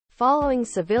Following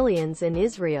civilians in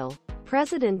Israel,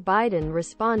 President Biden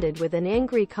responded with an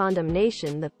angry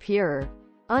condemnation of the pure,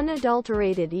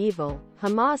 unadulterated evil,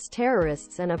 Hamas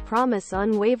terrorists and a promise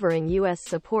unwavering U.S.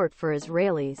 support for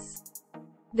Israelis.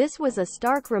 This was a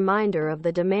stark reminder of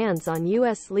the demands on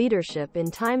U.S. leadership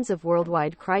in times of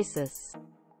worldwide crisis.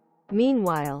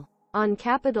 Meanwhile, on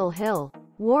Capitol Hill,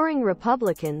 warring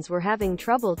Republicans were having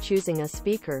trouble choosing a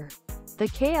speaker. The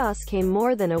chaos came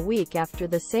more than a week after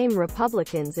the same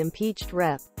Republicans impeached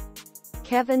Rep.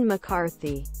 Kevin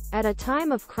McCarthy. At a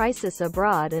time of crisis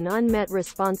abroad and unmet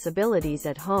responsibilities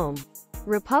at home,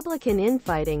 Republican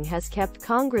infighting has kept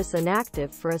Congress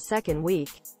inactive for a second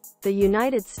week. The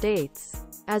United States,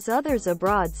 as others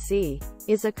abroad see,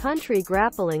 is a country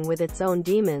grappling with its own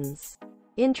demons,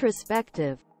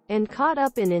 introspective, and caught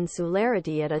up in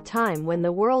insularity at a time when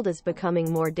the world is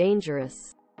becoming more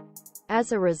dangerous.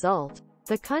 As a result,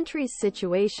 the country's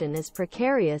situation is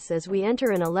precarious as we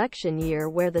enter an election year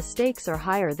where the stakes are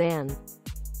higher than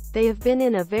they have been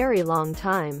in a very long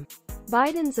time.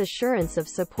 Biden's assurance of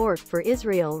support for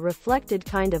Israel reflected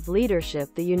kind of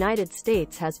leadership the United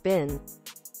States has been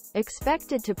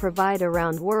expected to provide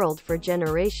around the world for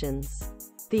generations.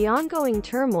 The ongoing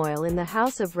turmoil in the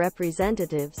House of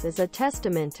Representatives is a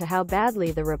testament to how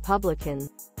badly the Republican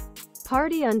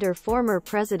Party under former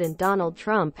President Donald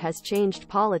Trump has changed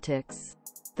politics.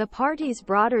 The party's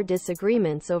broader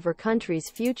disagreements over country's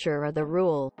future are the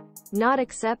rule, not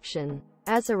exception.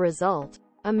 As a result,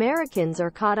 Americans are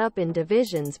caught up in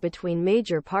divisions between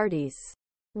major parties,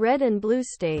 red and blue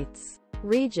states,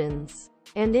 regions,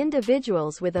 and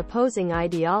individuals with opposing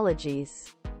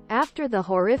ideologies. After the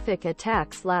horrific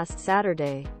attacks last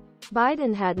Saturday,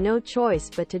 Biden had no choice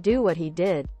but to do what he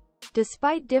did.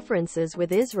 Despite differences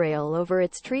with Israel over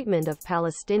its treatment of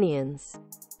Palestinians,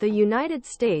 the United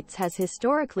States has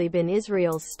historically been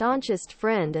Israel's staunchest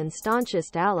friend and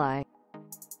staunchest ally.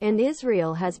 And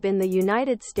Israel has been the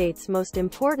United States' most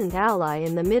important ally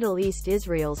in the Middle East.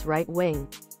 Israel's right-wing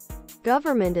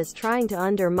government is trying to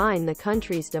undermine the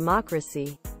country's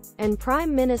democracy, and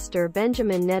Prime Minister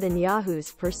Benjamin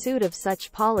Netanyahu's pursuit of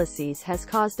such policies has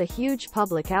caused a huge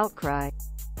public outcry.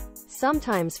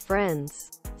 Sometimes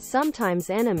friends, sometimes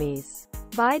enemies.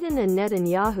 Biden and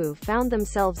Netanyahu found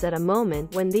themselves at a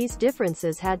moment when these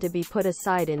differences had to be put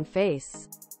aside in face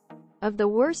of the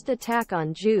worst attack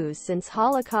on Jews since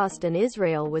Holocaust, and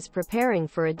Israel was preparing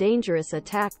for a dangerous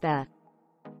attack that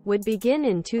would begin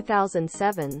in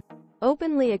 2007.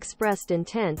 Openly expressed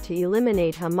intent to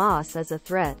eliminate Hamas as a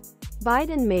threat,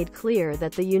 Biden made clear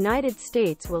that the United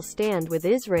States will stand with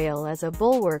Israel as a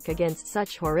bulwark against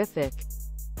such horrific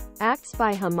acts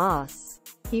by Hamas.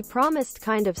 He promised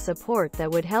kind of support that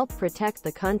would help protect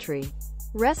the country,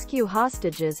 rescue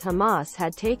hostages Hamas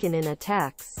had taken in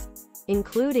attacks,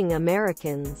 including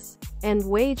Americans, and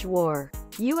wage war.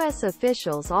 U.S.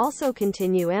 officials also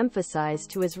continue to emphasize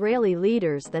to Israeli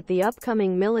leaders that the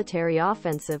upcoming military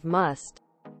offensive must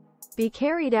be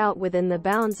carried out within the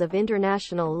bounds of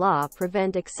international law,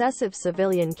 prevent excessive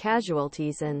civilian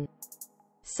casualties and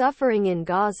suffering in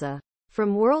Gaza.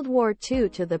 From World War II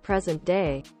to the present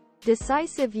day,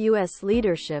 decisive U.S.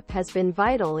 leadership has been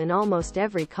vital in almost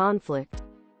every conflict,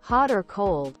 hot or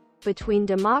cold, between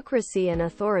democracy and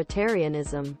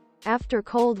authoritarianism. After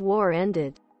Cold War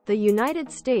ended, the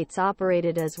United States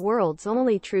operated as world's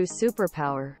only true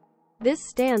superpower. This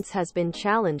stance has been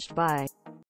challenged by